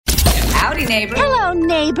Howdy, neighbor. Hello,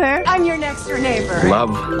 neighbor. I'm your next door neighbor.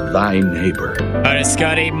 Love thy neighbor. All right,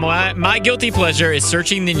 Scotty, my guilty pleasure is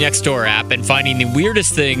searching the Nextdoor app and finding the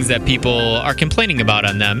weirdest things that people are complaining about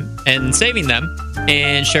on them and saving them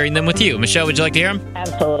and sharing them with you. Michelle, would you like to hear them?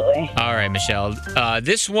 Absolutely. All right, Michelle.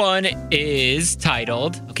 This one is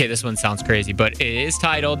titled, okay, this one sounds crazy, but it is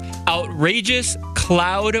titled Outrageous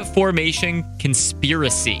Cloud Formation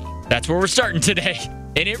Conspiracy. That's where we're starting today.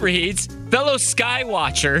 And it reads, fellow sky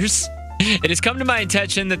watchers, it has come to my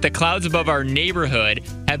attention that the clouds above our neighborhood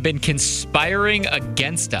have been conspiring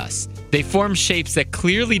against us. They form shapes that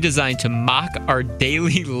clearly designed to mock our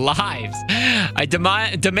daily lives. I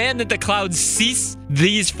demand that the clouds cease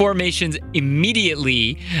these formations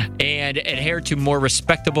immediately and adhere to more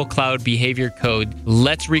respectable cloud behavior code.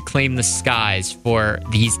 Let's reclaim the skies for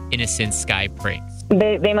these innocent sky pranks.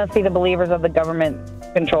 They must be the believers of the government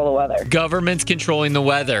control the weather. Government's controlling the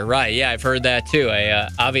weather, right? Yeah, I've heard that too.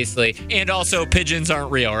 Obviously. And also, pigeons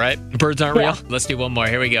aren't real, right? Birds aren't real? Let's do one more.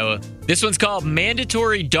 Here we go. This one's called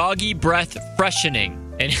Mandatory Doggy Breath Freshening.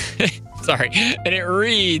 And sorry. And it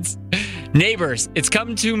reads, neighbors, it's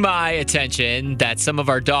come to my attention that some of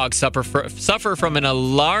our dogs suffer from an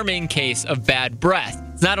alarming case of bad breath.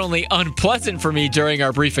 It's not only unpleasant for me during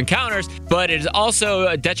our brief encounters, but it is also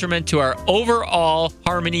a detriment to our overall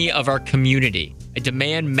harmony of our community. I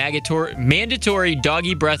demand mandatory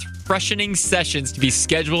doggy breath freshening sessions to be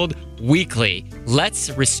scheduled weekly. Let's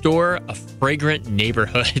restore a fragrant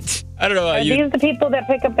neighborhood. I don't know how Are these the people that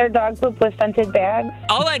pick up their dog poop with scented bags?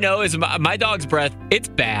 All I know is my dog's breath, it's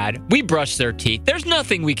bad. We brush their teeth. There's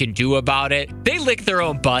nothing we can do about it. They lick their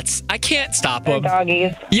own butts. I can't stop them. They're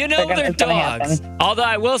doggies. You know, they're dogs. Although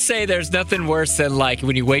I will say there's nothing worse than like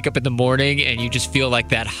when you wake up in the morning and you just feel like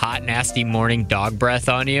that hot, nasty morning dog breath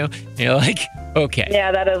on you. You're like, okay.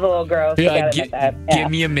 Yeah, that is a little gross. Yeah, give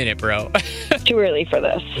me a minute, bro. Too early for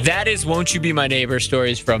this. That is Won't You Be My Neighbor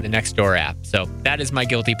stories from the Nextdoor app. So that is my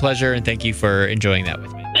guilty pleasure, and thank you for enjoying that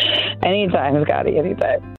with me. Anytime, Scotty,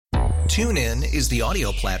 anytime. TuneIn is the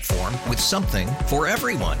audio platform with something for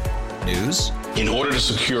everyone. News. In order to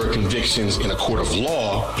secure convictions in a court of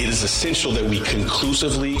law, it is essential that we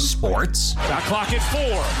conclusively. Sports. Got clock at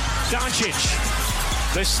 4.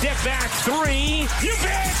 Doncic. The step back 3. You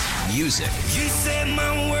bet. Music. You set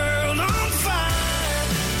my world on fire.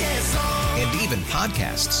 Yes, and even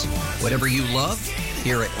podcasts. Whatever you love,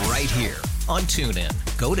 hear it right here on TuneIn.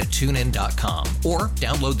 Go to TuneIn.com or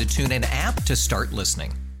download the TuneIn app to start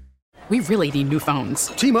listening. We really need new phones.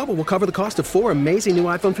 T-Mobile will cover the cost of 4 amazing new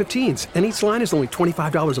iPhone 15s, and each line is only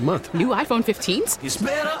 $25 a month. New iPhone 15s? It's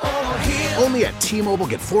better over here. Only at T-Mobile,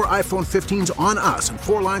 get 4 iPhone 15s on us and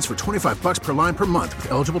 4 lines for $25 per line per month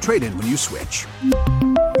with eligible trade-in when you switch.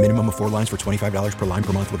 Minimum of 4 lines for $25 per line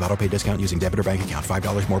per month with autopay discount using debit or bank account.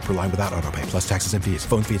 $5 more per line without autopay, plus taxes and fees.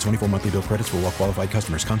 Phone fee at 24 monthly bill credits for well-qualified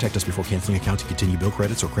customers. Contact us before canceling account to continue bill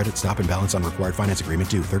credits or credit stop and balance on required finance agreement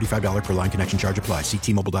due. $35 per line connection charge applies. See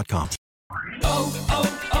T-Mobile.com.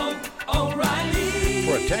 O'Reilly.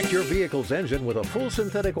 Protect your vehicle's engine with a full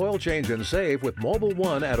synthetic oil change and save with Mobile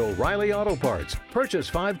One at O'Reilly Auto Parts. Purchase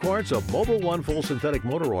 5 quarts of Mobile One full synthetic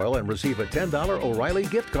motor oil and receive a $10 O'Reilly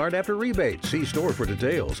gift card after rebate. See store for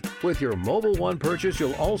details. With your Mobile One purchase,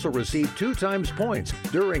 you'll also receive 2 times points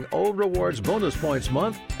during O Rewards Bonus Points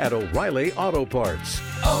Month at O'Reilly Auto Parts.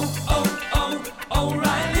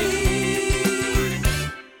 O'Reilly.